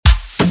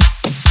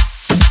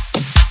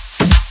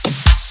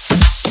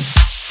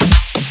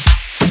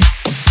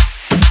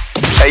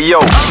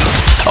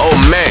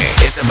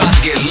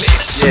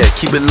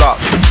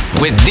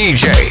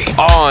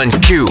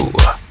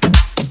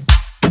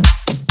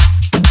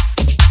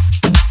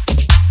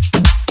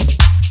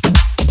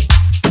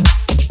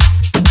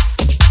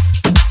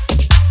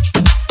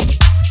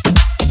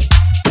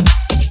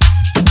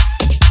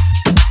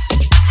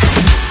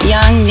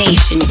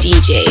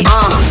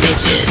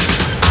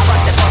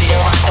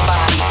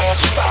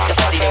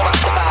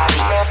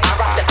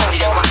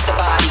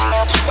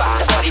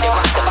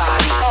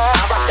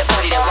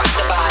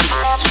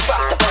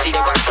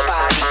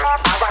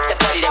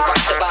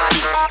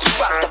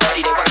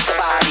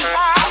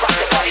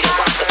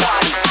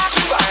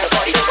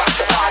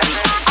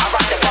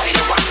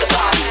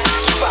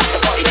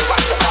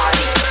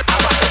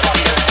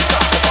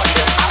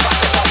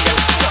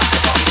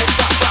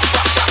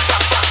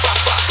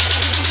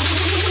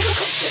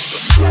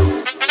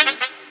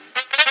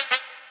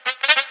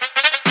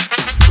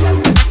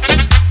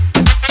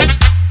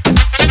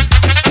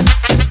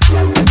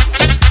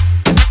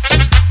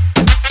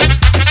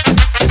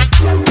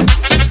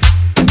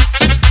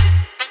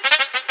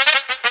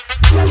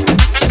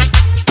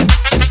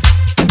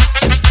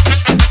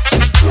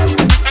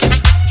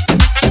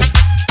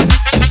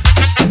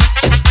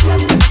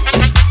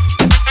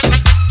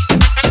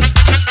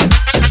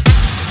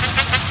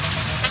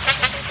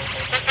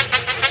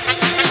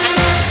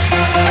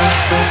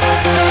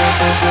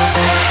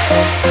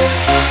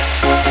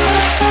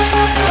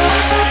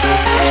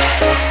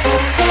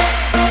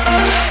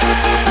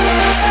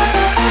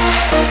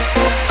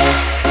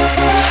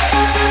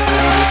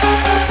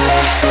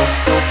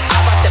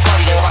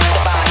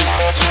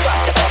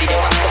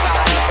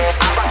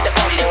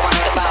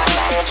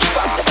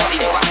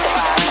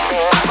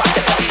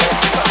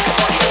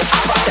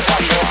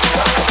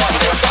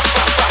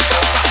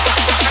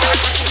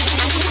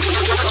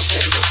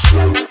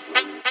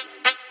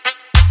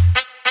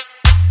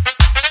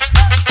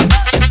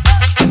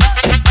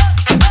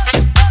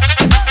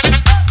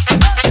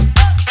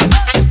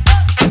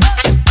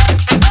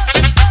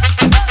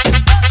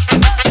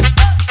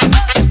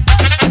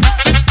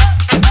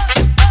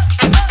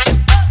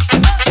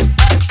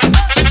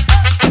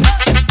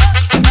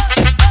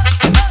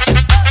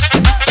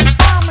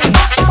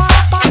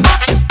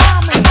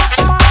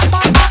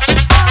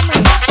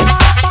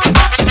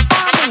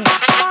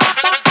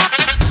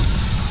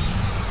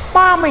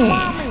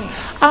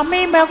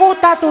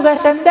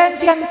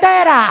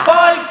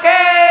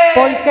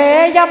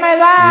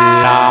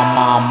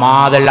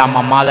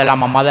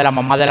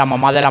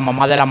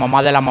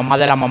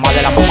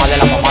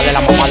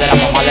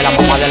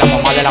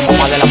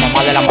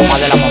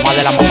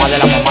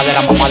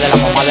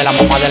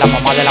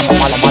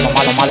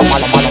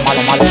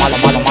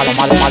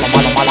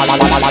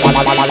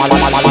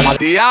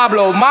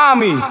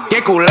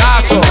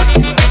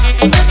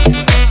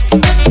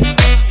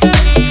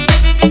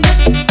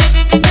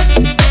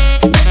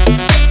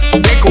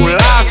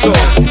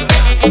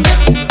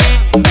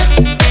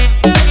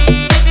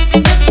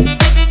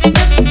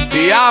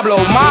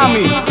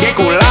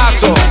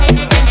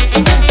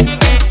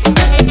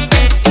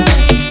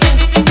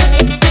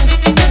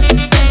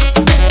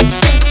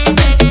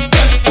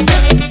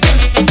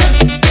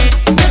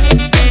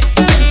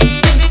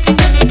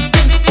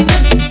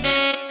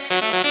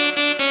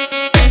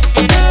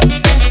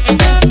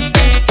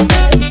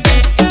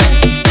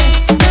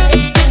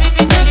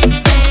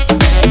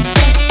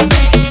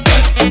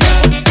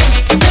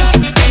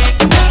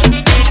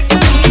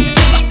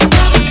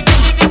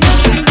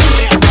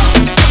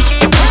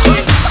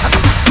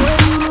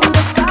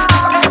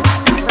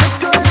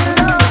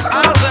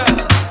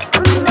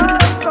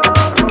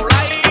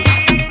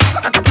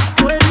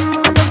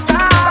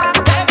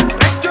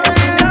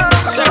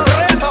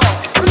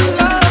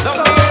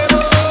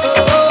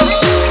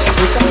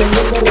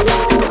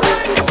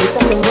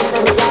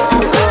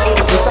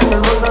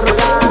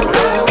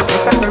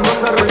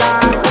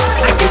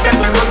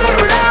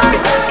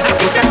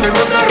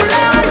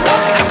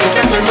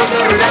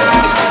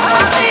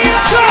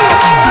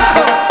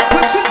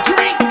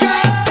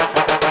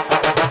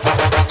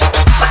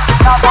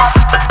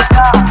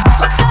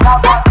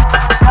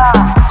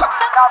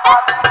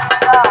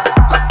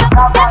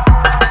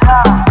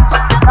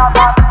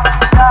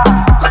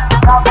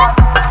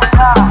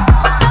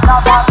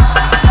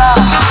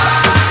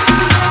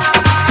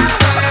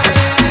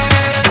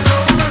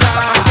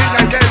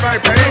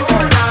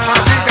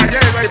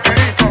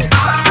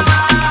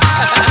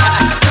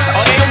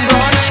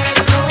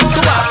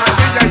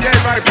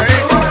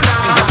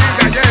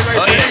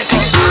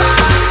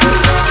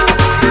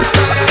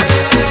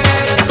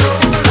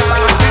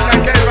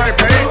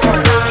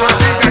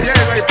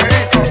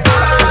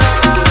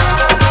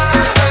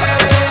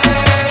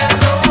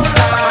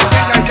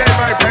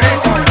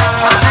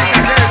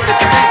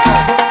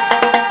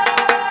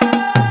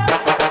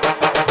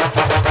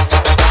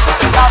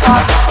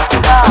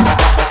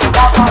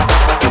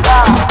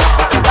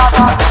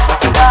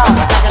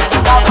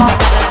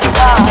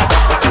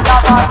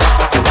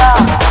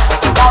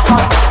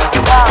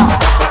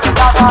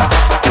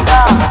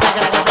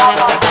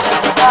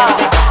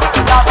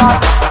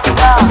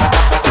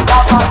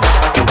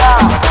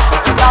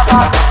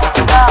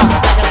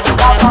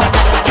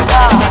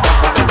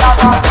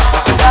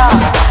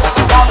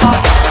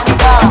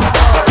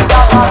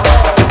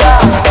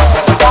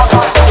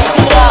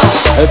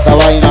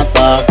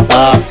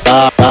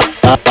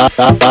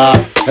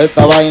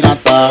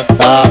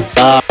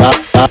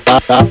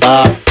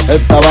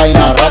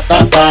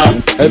ratata,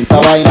 esta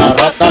vaina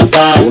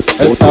ratata,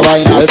 esta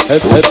vaina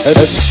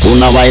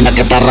una vaina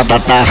que está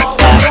ratata,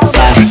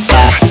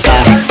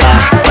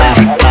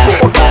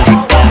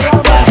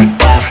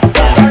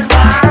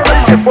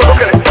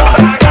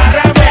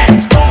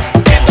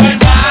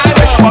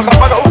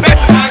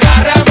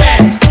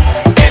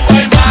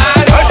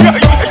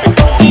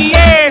 Y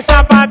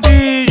esa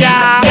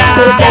patilla.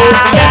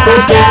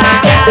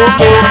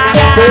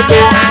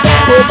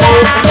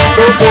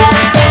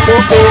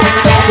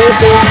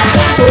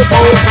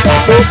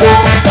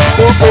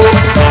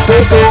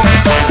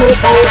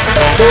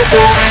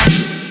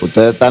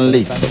 Ustedes están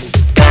listos.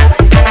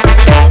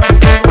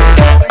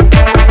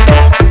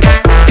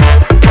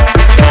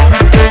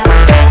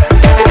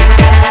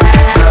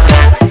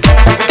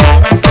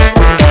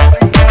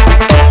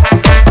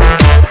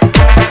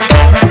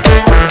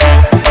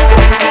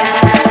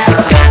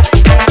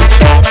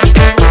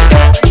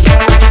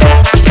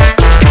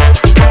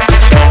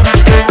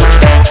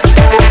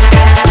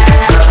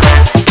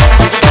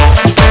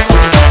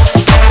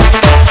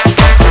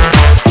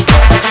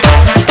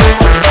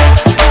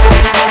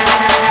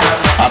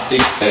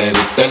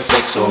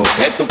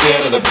 ¿Qué tú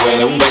quieres después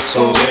de un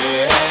beso?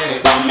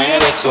 Dame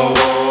de eso,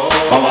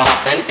 pa'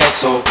 bajarte el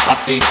queso. A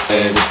ti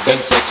te gusta el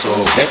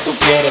sexo. ¿Qué tú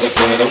quieres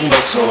después de un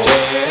beso?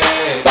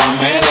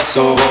 Dame de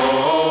eso,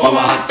 pa'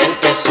 bajarte el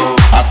queso.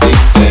 A ti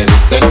te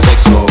gusta el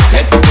sexo.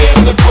 ¿Qué tú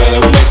quieres después de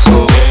un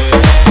beso?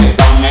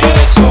 Dame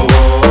de eso,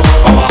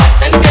 pa'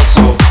 bajarte el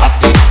queso. A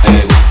ti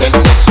te gusta el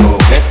sexo.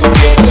 ¿Qué tú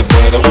quieres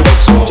después de un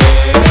beso?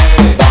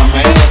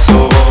 Dame de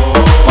eso,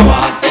 pa'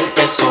 bajarte el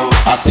queso.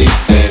 A ti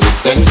te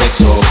gusta el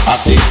sexo. A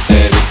ti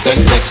te gusta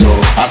el sexo.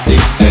 A ti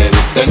te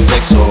gusta el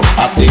sexo.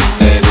 A ti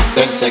te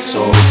gusta el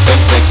sexo. El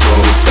sexo,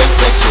 el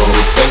sexo,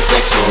 el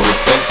sexo,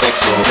 el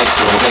sexo,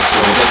 sexo,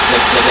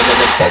 sexo,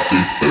 sexo. A ti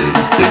te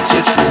gusta el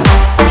sexo.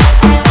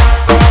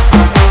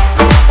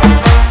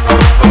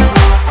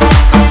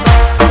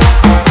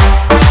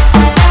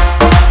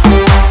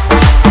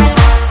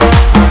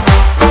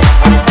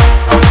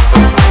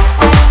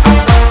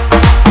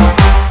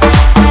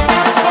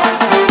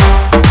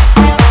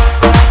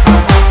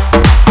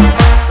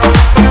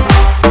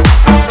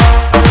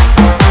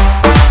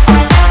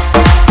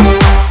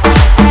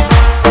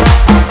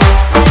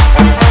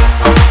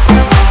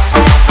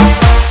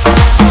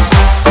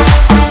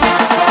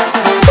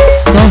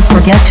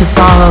 Forget to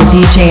follow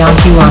DJ on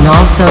Q on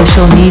all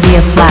social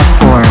media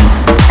platforms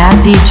at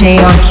DJ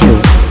on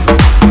Q.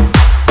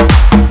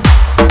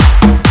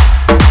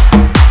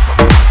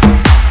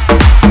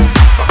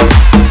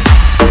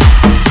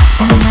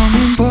 No me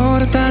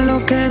importa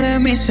lo que de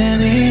mí se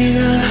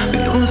diga,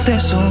 vive usted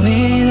su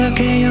vida,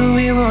 que yo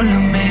vivo la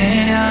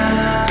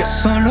mía. Que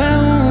solo es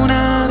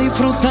una,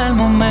 disfruta el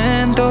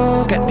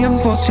momento, que el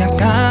tiempo se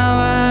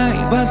acaba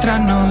y para atrás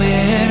no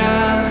viera.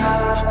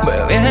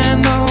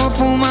 Bebiendo,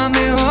 fumando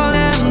y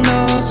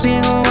jodiendo,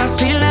 sigo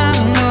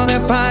vacilando de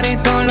party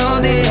todos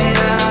los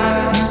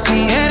días. Mi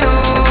cielo,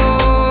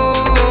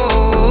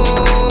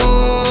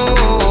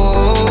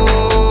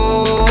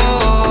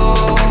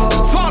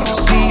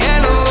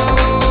 cielo.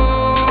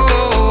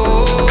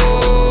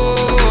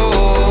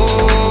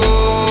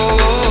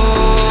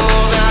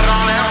 De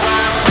roles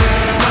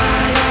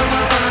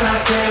vaya pa' la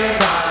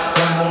seca,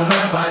 todo el mundo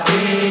en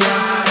patilla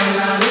en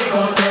la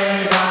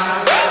discoteca.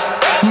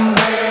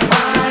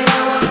 Beba y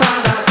agua pa'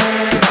 la seca.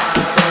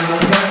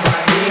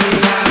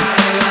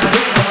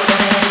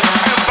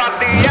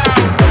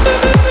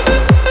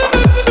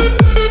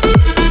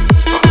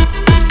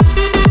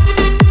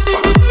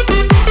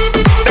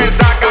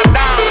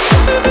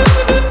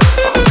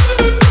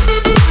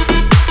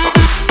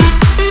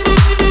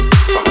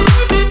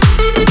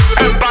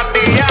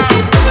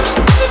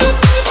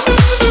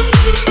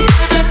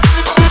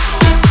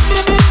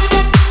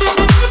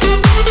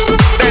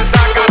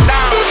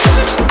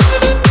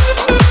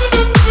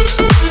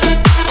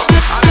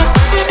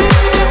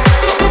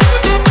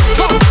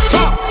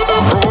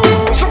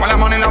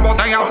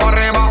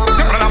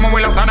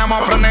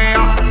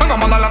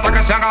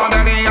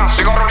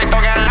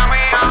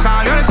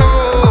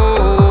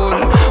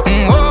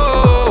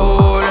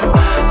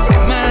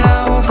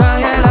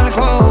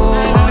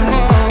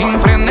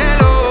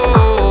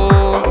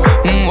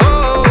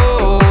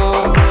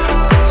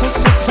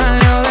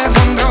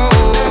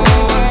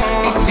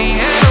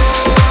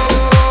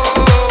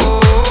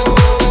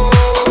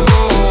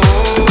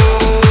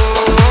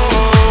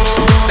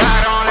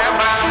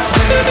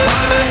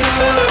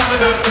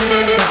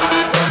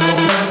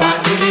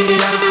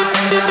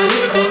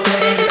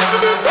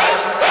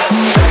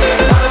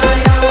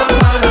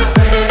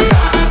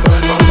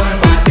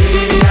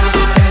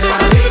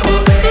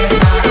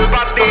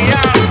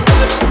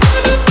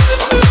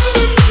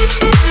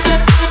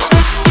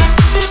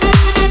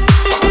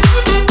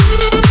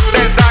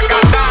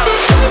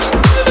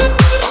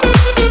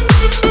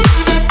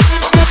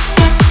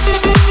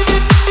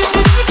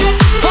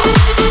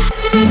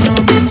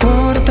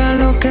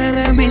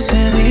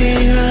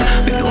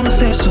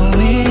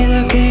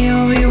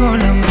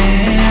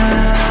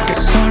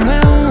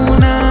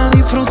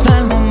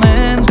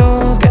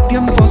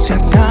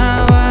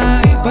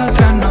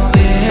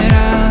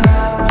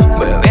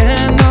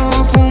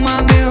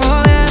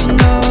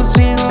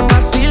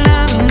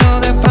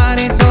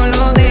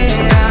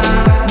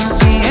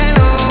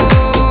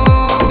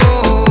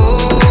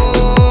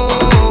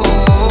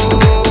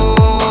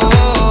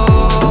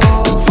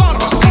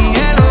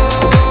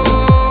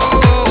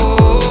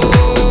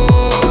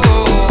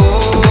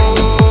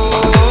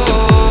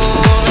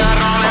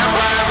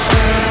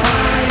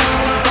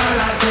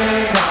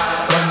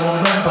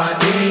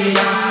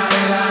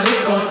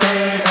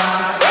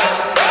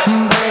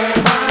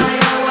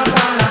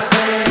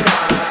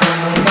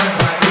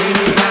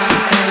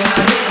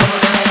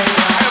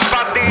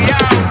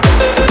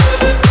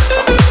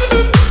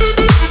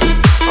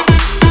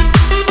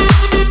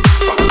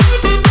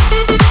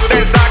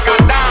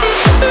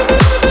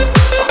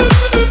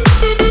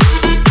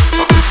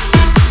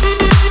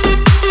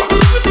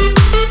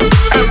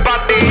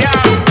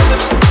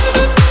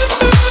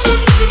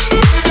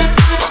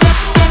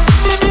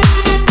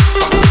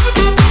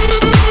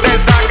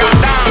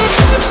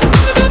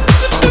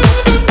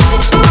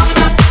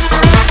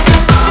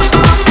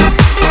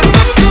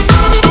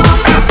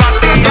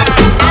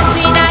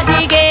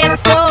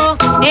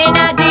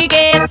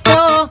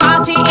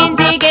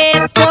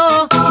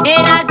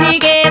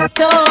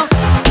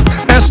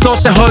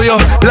 esto se jodió.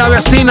 La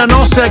vecina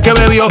no sé qué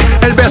bebió,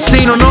 el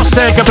vecino no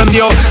sé qué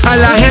prendió, a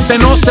la gente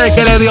no sé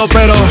qué le dio,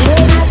 pero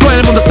todo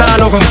el mundo está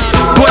loco,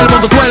 todo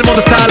el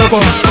mundo está loco,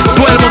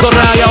 todo el mundo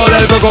rayado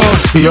del coco.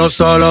 Y yo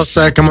solo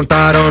sé que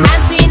montaron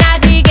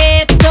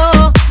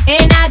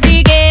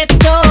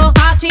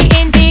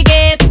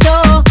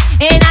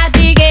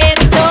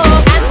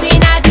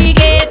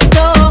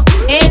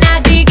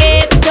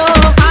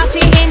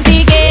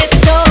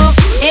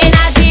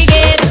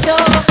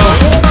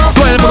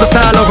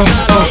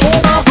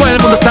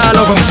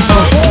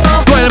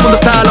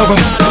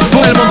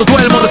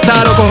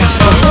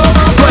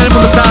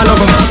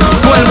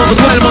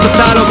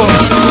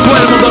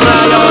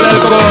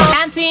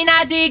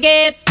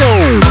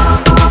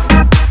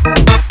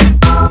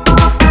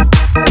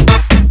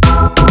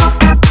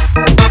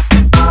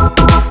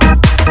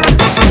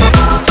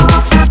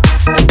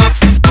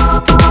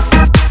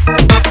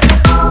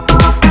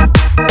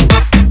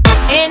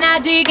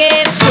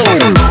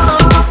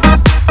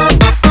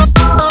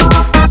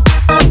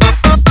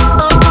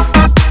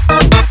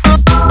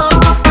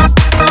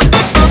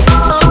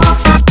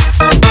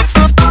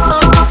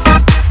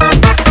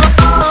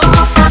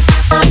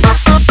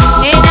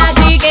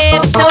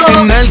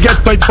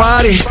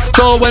party,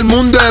 todo el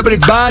mundo,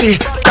 everybody.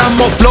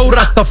 Estamos flow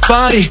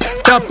Rastafari,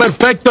 está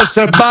perfecto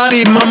ese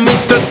body. Mami,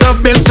 tú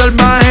estás bien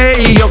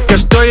salvaje y yo que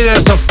estoy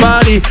de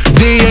safari.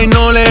 DJ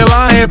no le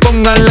baje,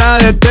 pónganla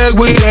de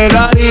Tegui de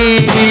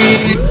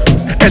Daddy.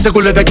 Ese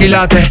culo es de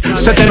quilate,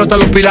 se te notan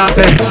los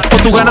pilates. O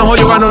tú ganas o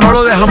yo gano, no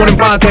lo dejamos en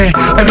empate.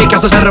 En mi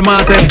casa se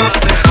remate.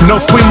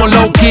 Nos fuimos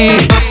low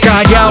key,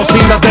 callados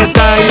sin dar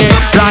detalles.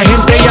 La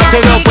gente ya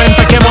se dio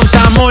cuenta que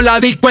montamos la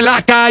disco en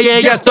la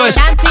calle. Ya esto es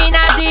dancing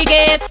at the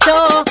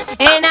ghetto,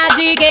 in a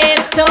the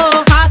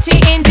ghetto, party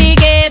in the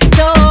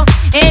ghetto,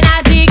 in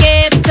a the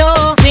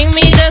ghetto. Sing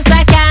me just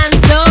a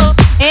canso,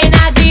 in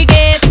a the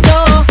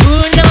ghetto.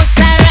 Uno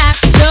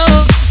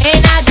sarapso,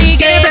 in a the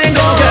ghetto. ¿Qué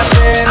tengo que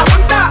hacer?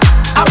 Aguanta,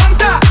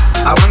 aguanta,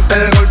 aguanta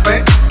el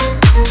golpe.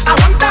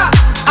 Aguanta,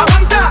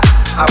 aguanta,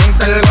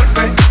 aguanta el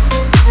golpe.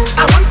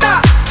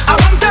 Aguanta,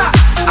 aguanta,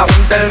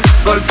 aguanta el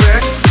golpe.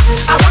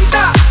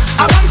 Aguanta,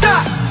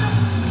 aguanta.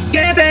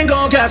 ¿Qué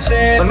tengo que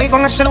hacer? Dormí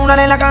con el celular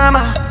en la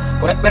cama,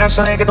 con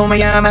esperanza de que tú me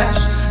llames.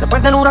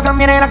 Después del huracán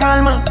viene la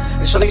calma,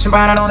 eso dicen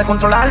para no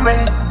descontrolarme.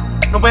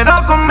 No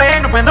puedo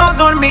comer, no puedo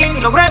dormir,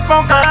 ni logro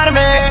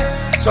enfocarme.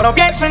 Solo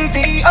pienso en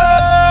ti,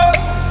 oh.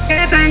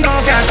 ¿Qué tengo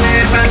que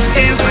hacer para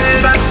que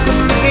vuelvas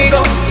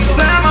conmigo?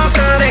 Vamos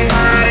a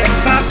dejar el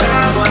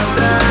pasado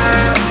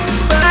atrás.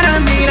 Para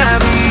mí la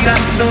vida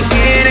no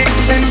tiene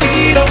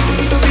sentido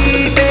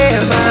si te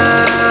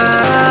vas.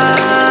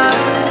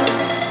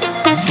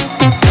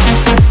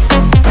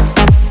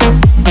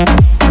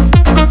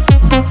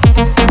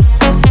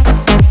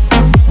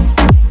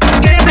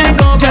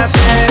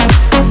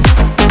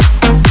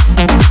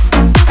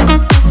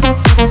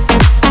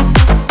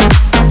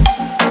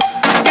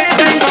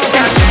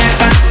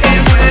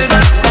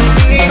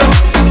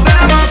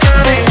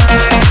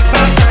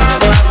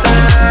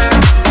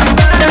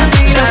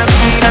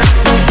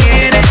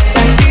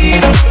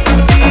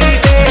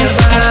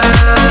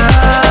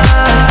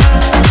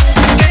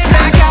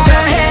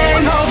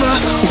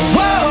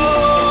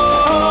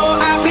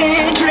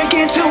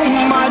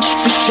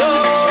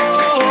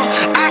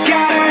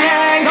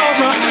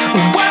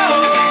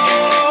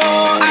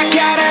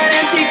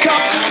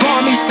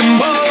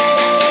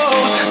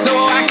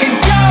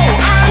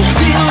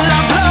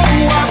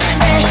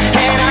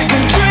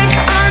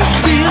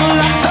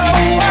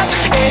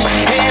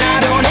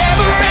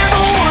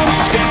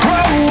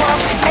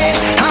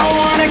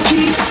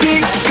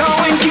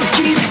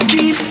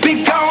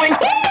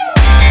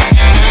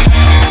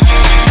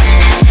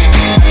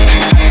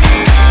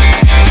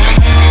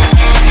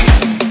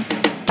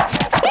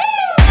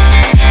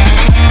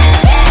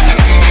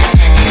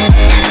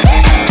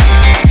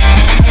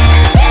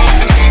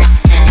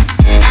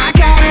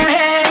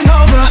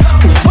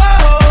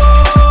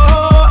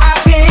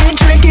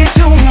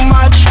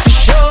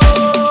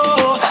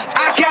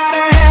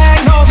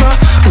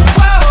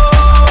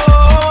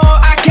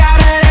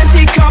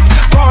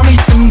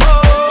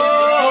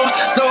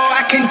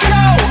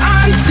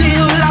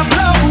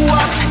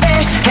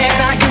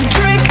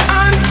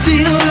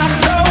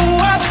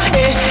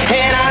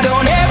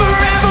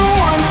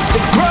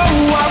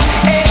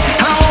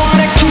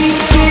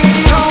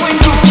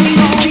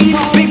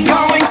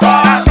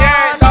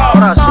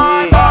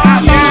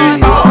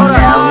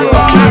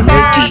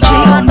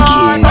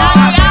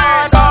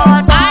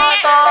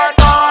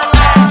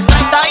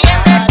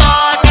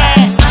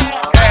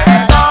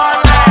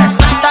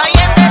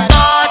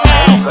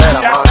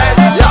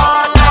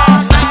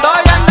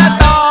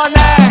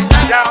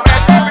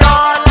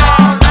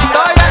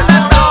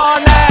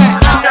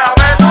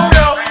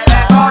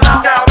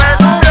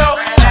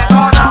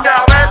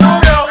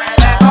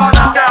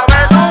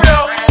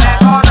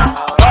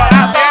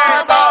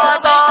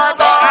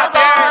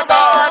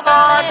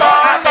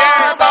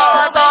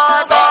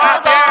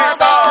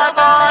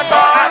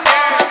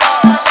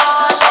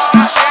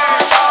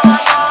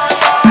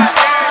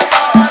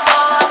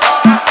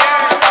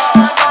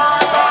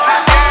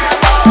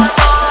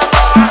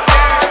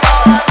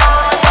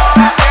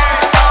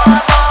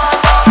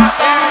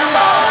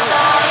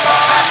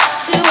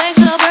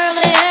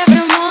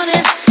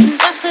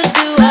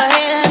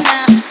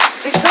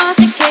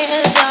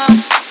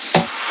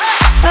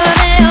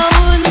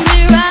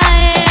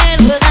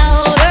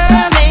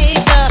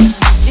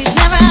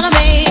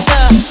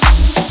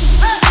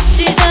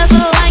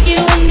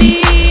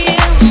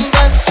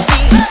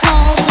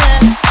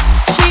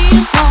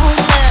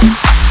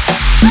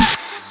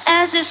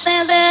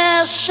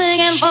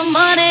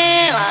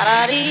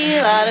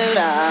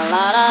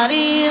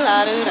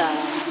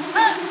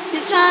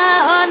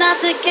 not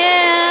to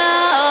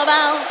care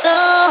about the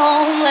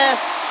homeless,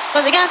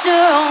 'cause you got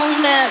your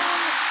own mess.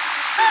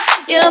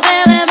 You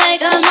barely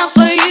make enough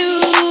for you.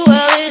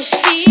 Well, is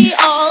she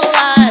all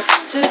lies?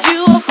 Should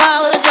you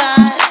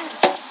apologize?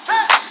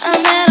 And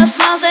then a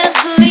smile says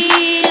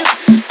please,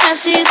 as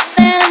she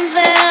stands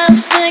there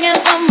singing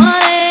for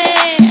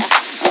money.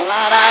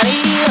 La da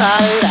dee la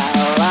la,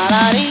 la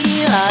da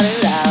dee la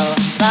la,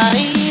 la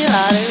dee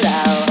la la,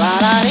 la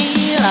da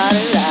dee la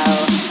la,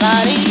 la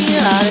dee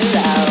la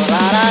la,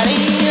 la da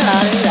dee la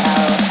la,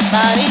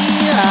 la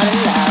dee la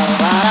la,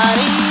 la da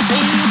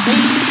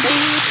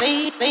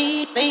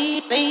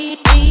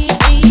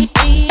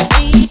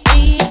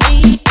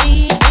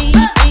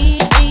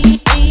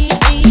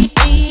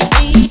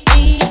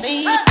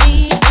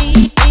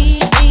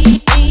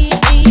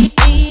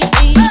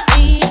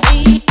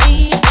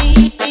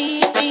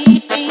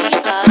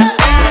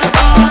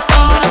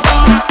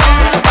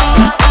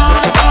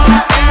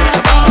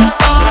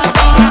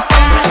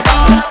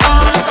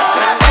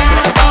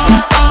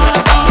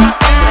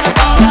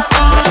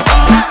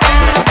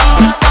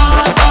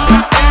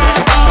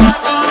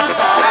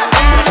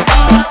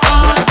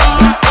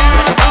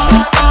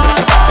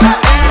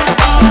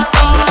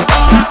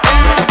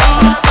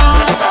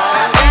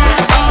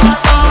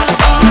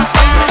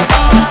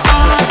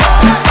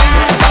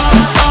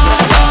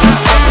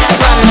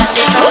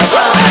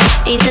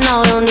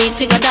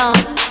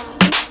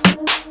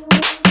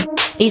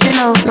Easy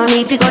now, no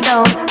need to go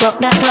down. Rock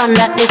that run,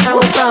 that this how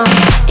we from.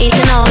 Easy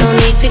now, no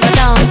need to go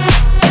down.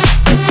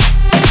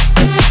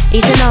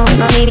 Easy now,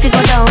 no need to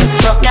go down.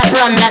 Rock that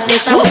run, that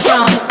this how we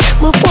from.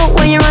 Whoop whoop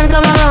when you run,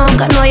 come around.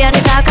 'Cause know you're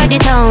the talk of the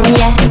town,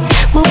 yeah.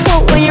 Whoop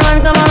whoop when you run,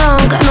 come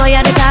around. 'Cause know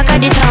you're the talk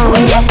of the town,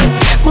 yeah.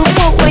 Whoop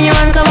whoop when you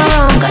run, come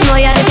around. 'Cause know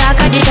you're the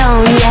talk of the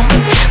town, yeah.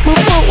 Whoop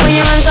whoop when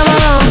you run, come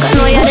around. 'Cause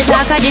know you're the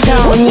talk of the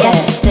town, yeah.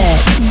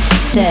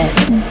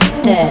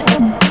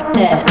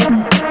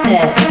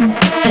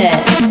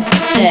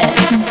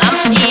 I'm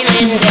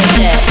feeling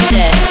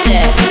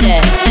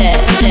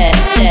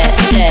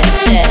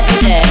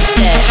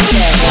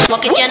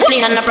Walk it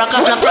gently and I broke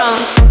up, no brown.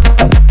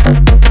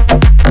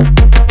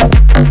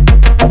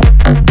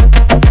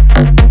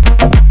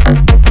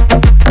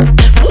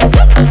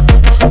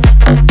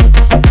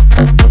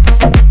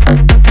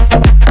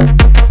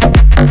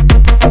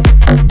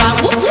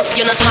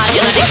 you're not smart,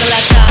 you're not dick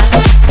like that.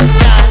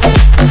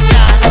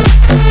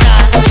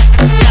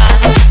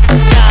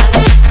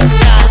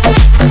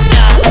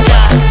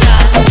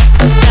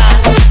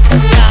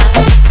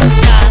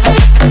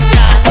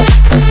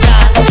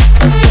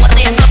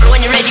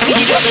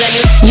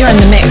 You're in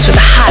the mix with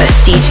the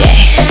hottest DJ,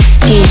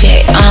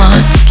 DJ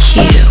on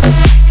Q.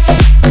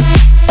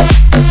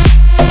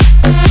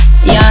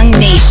 Young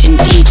Nation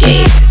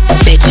DJs,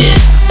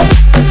 bitches.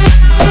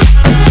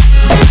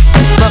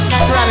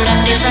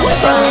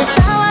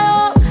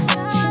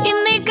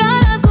 Indica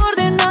las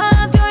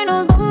coordenadas que hoy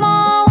nos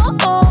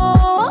vamos.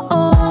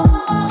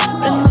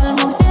 Prendo el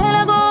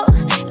murciélago,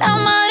 la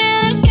madre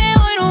del que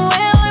hoy no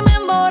veo y me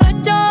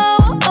emborrachó.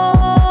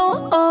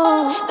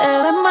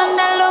 Bebé,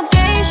 manda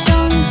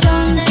location,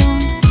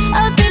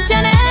 outfit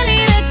Chanel y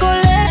de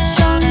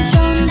collection,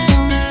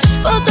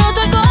 foto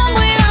todo el combo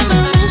y dame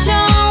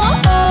mention.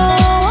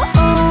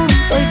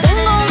 Hoy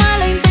tengo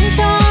mala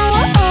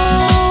intención.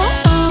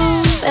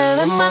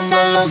 Bebé, manda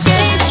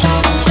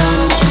location,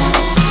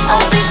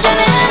 outfit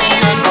Chanel y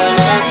de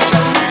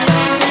collection,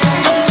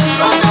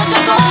 foto todo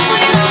el combo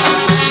y dame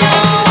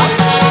mention.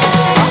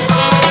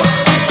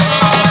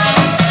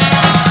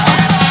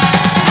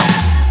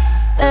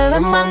 Bebé,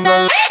 manda.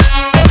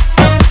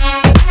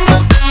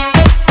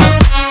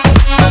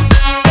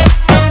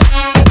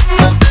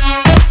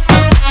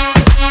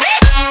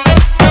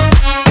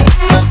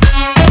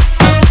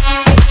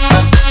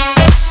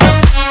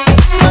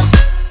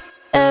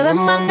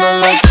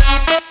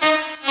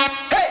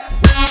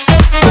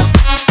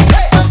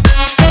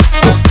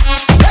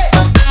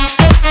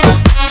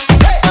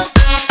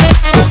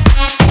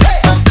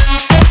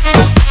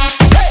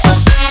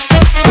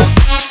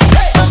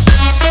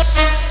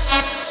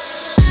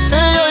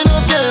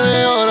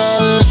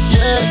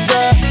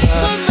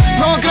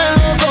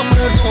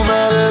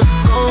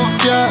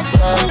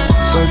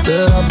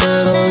 Soltera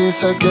pero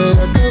dice que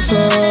ella es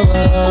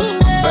casada.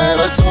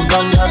 Pero eso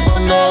cambia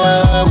cuando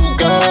bebe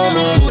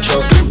bucana. Mucho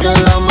triple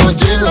en la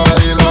mochila,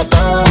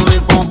 dilatada mi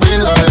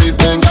pupila.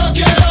 Griten, yo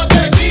quiero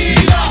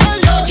tequila,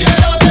 yo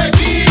quiero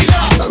tequila.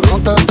 La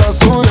nota está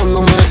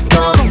subiéndome,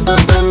 cabrón, te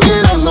estoy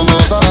mirándome.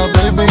 Para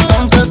baby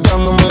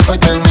contestándome, pa' y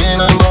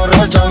termina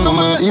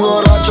emborrachándome. Y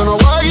borracho no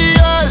voy a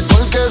guiar,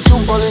 porque si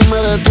un poli me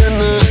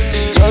detiene,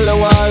 yo le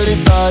voy a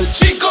gritar,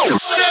 chico,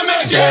 me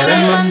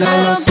quieren mandar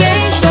location.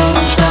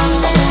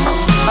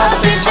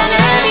 Outfit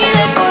Chanel y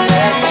de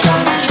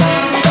collection,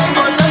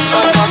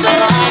 foto todo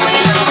como y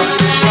dame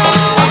mention.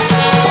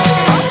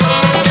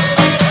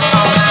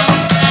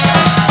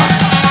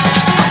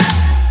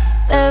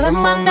 Bebé,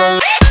 manda